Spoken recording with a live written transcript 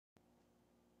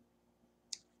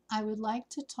I would like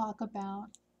to talk about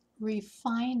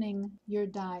refining your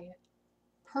diet,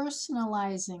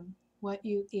 personalizing what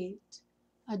you eat,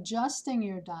 adjusting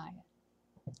your diet.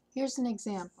 Here's an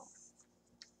example.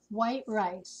 White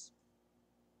rice.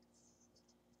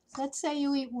 Let's say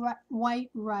you eat white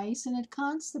rice and it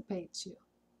constipates you.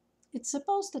 It's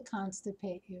supposed to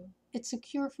constipate you. It's a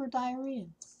cure for diarrhea.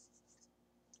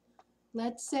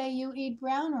 Let's say you eat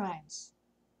brown rice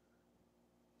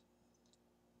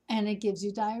and it gives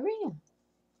you diarrhea.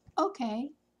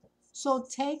 Okay, so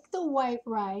take the white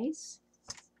rice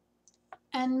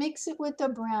and mix it with the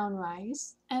brown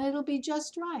rice and it'll be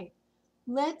just right.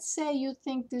 Let's say you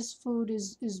think this food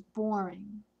is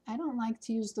boring. I don't like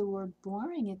to use the word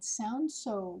boring. It sounds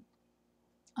so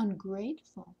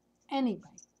ungrateful.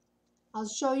 Anyway, I'll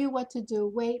show you what to do.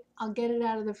 Wait, I'll get it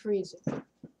out of the freezer.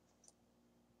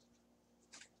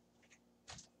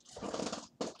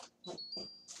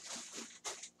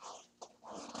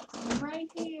 I'm right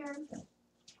here.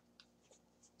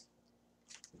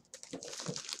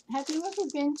 Have you ever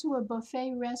been to a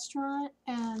buffet restaurant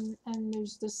and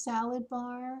there's the salad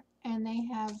bar and they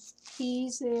have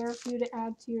peas there for you to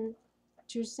add to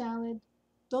your salad?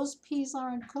 Those peas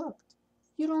aren't cooked.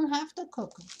 You don't have to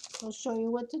cook them. I'll show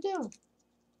you what to do.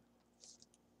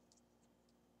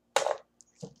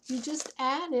 You just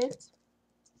add it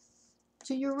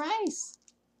to your rice.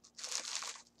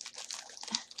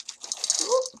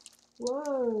 Ooh,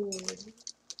 whoa.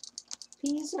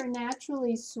 Peas are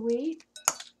naturally sweet,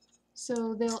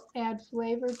 so they'll add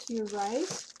flavor to your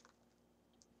rice.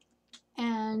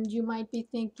 And you might be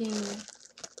thinking,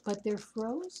 but they're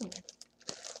frozen.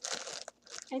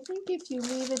 I think if you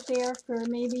leave it there for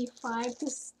maybe 5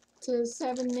 to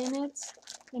 7 minutes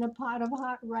in a pot of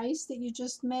hot rice that you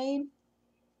just made,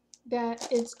 that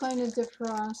it's going to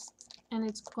defrost and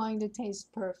it's going to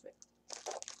taste perfect.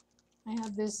 I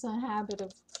have this habit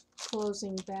of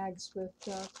closing bags with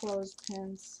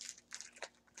clothespins.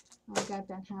 I got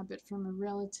that habit from a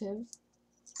relative.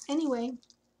 Anyway,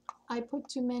 I put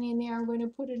too many in there. I'm going to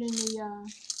put it in the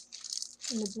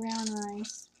brown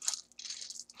rice.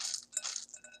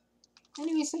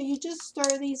 Anyway, so you just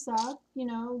stir these up, you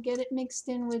know, get it mixed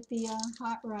in with the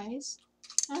hot rice,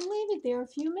 and leave it there a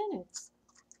few minutes.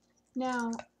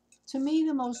 Now, to me,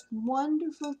 the most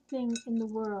wonderful thing in the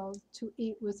world to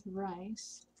eat with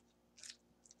rice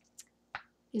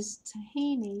is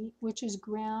tahini, which is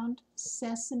ground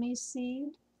sesame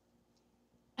seed,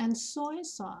 and soy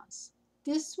sauce.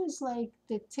 This was like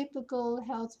the typical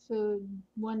health food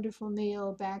wonderful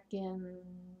meal back in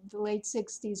the late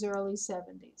 60s, early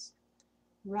 70s.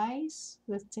 Rice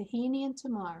with tahini and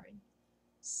tamari,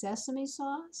 sesame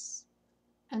sauce,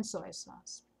 and soy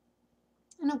sauce.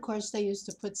 And of course, they used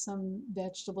to put some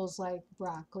vegetables like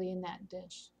broccoli in that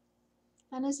dish.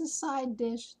 And as a side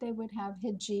dish, they would have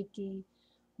hijiki,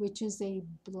 which is a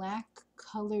black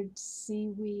colored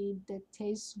seaweed that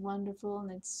tastes wonderful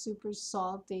and it's super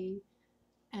salty.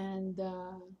 And,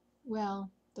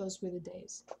 well, those were the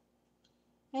days.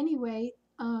 Anyway,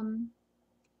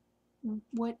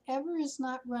 whatever is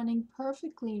not running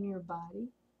perfectly in your body,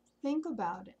 think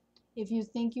about it. If you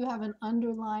think you have an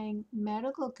underlying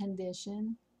medical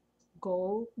condition,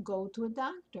 go to a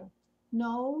doctor.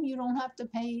 No, you don't have to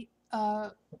pay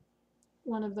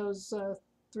one of those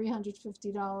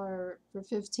 $350 for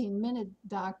 15-minute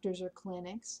doctors or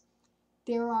clinics.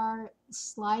 There are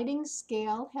sliding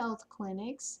scale health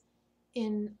clinics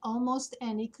in almost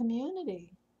any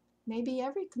community, maybe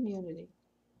every community.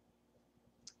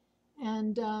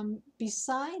 And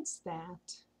besides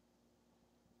that,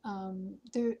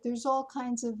 there's all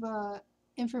kinds of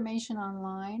information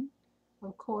online.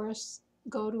 Of course,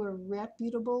 go to a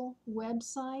reputable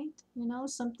website, you know,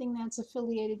 something that's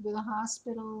affiliated with a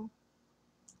hospital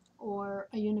or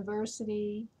a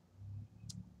university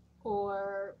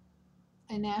or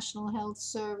a National Health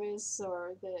Service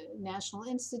or the National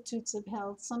Institutes of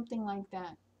Health, something like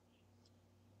that.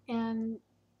 And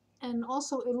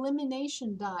also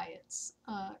elimination diets.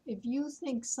 If you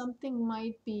think something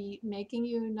might be making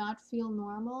you not feel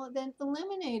normal, then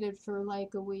eliminate it for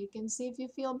like a week and see if you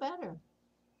feel better.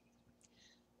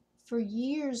 For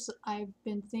years, I've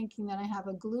been thinking that I have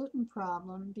a gluten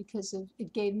problem because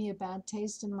it gave me a bad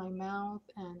taste in my mouth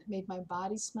and it made my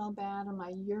body smell bad and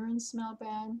my urine smell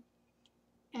bad.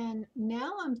 And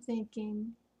now I'm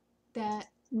thinking that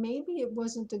maybe it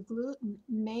wasn't the gluten,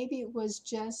 maybe it was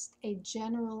just a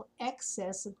general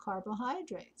excess of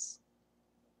carbohydrates.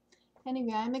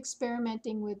 Anyway, I'm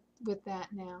experimenting with that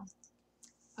now.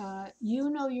 You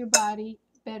know your body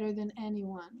better than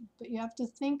anyone, but you have to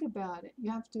think about it.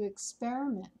 You have to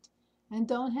experiment. And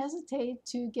don't hesitate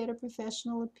to get a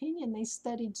professional opinion. They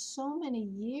studied so many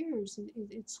years.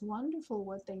 It's wonderful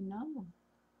what they know.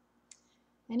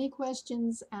 Any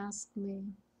questions, ask me.